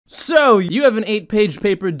So, you have an 8-page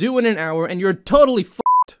paper due in an hour and you're totally f***ed.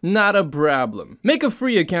 Not a problem. Make a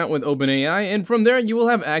free account with OpenAI and from there you will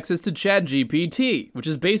have access to chatgpt, which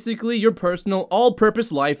is basically your personal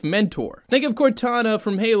all-purpose life mentor. Think of Cortana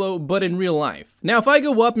from Halo, but in real life. Now if I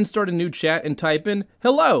go up and start a new chat and type in,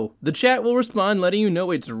 "Hello," the chat will respond letting you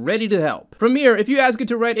know it's ready to help. From here, if you ask it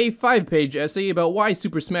to write a 5-page essay about why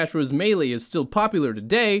Super Smash Bros. Melee is still popular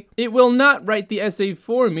today, it will not write the essay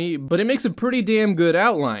for me, but it makes a pretty damn good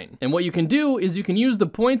outline. And what you can do is you can use the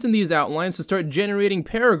points in these outlines to start generating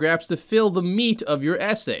paragraphs to fill the meat of your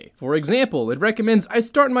essay. For example, it recommends I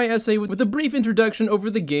start my essay with a brief introduction over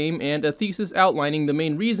the game and a thesis outlining the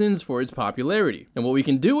main reasons for its popularity. And what we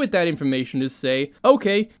can do with that information is say,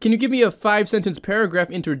 okay, can you give me a 5-sentence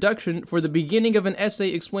paragraph introduction for the beginning of an essay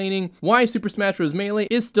explaining why Super Smash Bros. Melee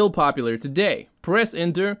is still popular today? Press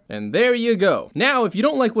enter, and there you go. Now, if you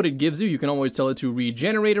don't like what it gives you, you can always tell it to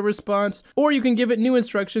regenerate a response, or you can give it new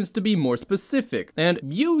instructions to be more specific. And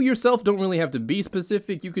you yourself don't really have to be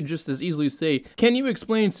specific, you could just as easily say, can you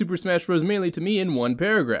explain Super Smash Bros. Melee to me in 1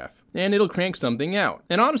 paragraph? And it'll crank something out.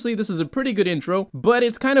 And honestly, this is a pretty good intro, but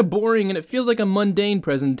it's kind of boring and it feels like a mundane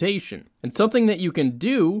presentation. And something that you can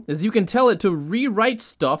do is you can tell it to rewrite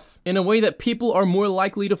stuff in a way that people are more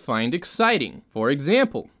likely to find exciting. For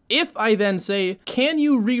example, if I then say, can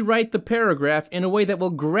you rewrite the paragraph in a way that will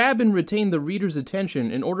grab and retain the reader's attention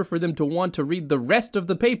in order for them to want to read the rest of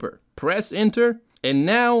the paper? Press enter, and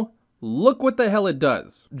now, look what the hell it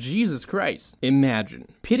does. Jesus Christ. Imagine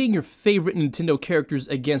pitting your favorite Nintendo characters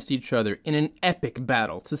against each other in an epic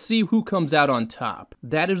battle to see who comes out on top.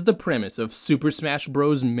 That is the premise of Super Smash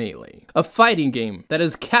Bros. Melee, a fighting game that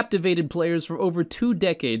has captivated players for over 2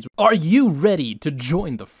 decades. Are you ready to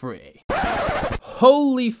join the fray?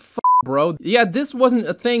 Holy f***, bro. Yeah, this wasn't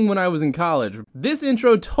a thing when I was in college. This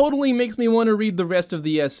intro totally makes me want to read the rest of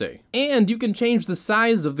the essay. And you can change the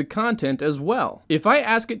size of the content as well. If I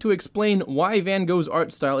ask it to explain why Van Gogh's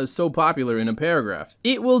art style is so popular in a paragraph,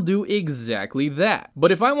 it will do exactly that.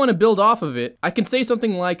 But if I want to build off of it, I can say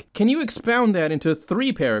something like, can you expound that into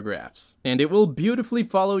 3 paragraphs? And it will beautifully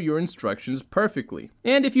follow your instructions perfectly.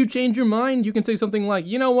 And if you change your mind, you can say something like,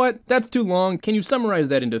 you know what, that's too long, can you summarize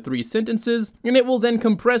that into 3 sentences? And it will then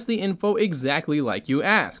compress the info exactly like you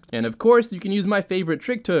asked. And of course, you can use my favorite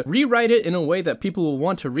trick to rewrite it in a way that people will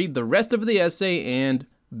want to read the rest of the essay, and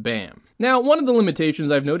bam. Now, one of the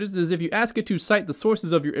limitations I've noticed is if you ask it to cite the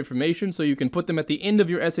sources of your information so you can put them at the end of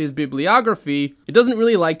your essay's bibliography, it doesn't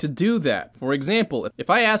really like to do that. For example, if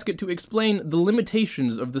I ask it to explain the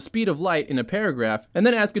limitations of the speed of light in a paragraph, and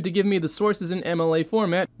then ask it to give me the sources in MLA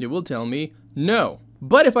format, it will tell me no.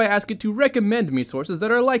 But if I ask it to recommend me sources that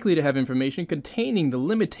are likely to have information containing the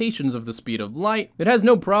limitations of the speed of light, it has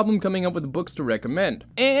no problem coming up with books to recommend.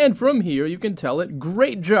 And from here, you can tell it,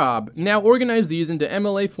 great job, now organize these into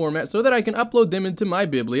MLA format so that I can upload them into my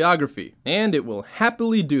bibliography. And it will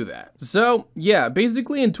happily do that. So yeah,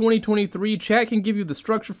 basically in 2023, chat can give you the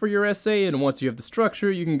structure for your essay, and once you have the structure,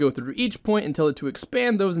 you can go through each point and tell it to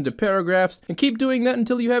expand those into paragraphs, and keep doing that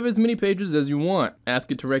until you have as many pages as you want.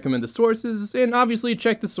 Ask it to recommend the sources, and obviously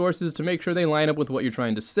check the sources to make sure they line up with what you're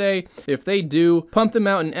trying to say. If they do, pump them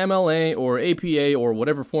out in MLA or APA or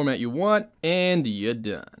whatever format you want, and you're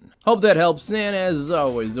done. Hope that helps, and as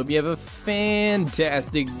always, hope you have a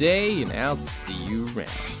fantastic day, and I'll see you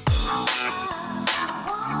around.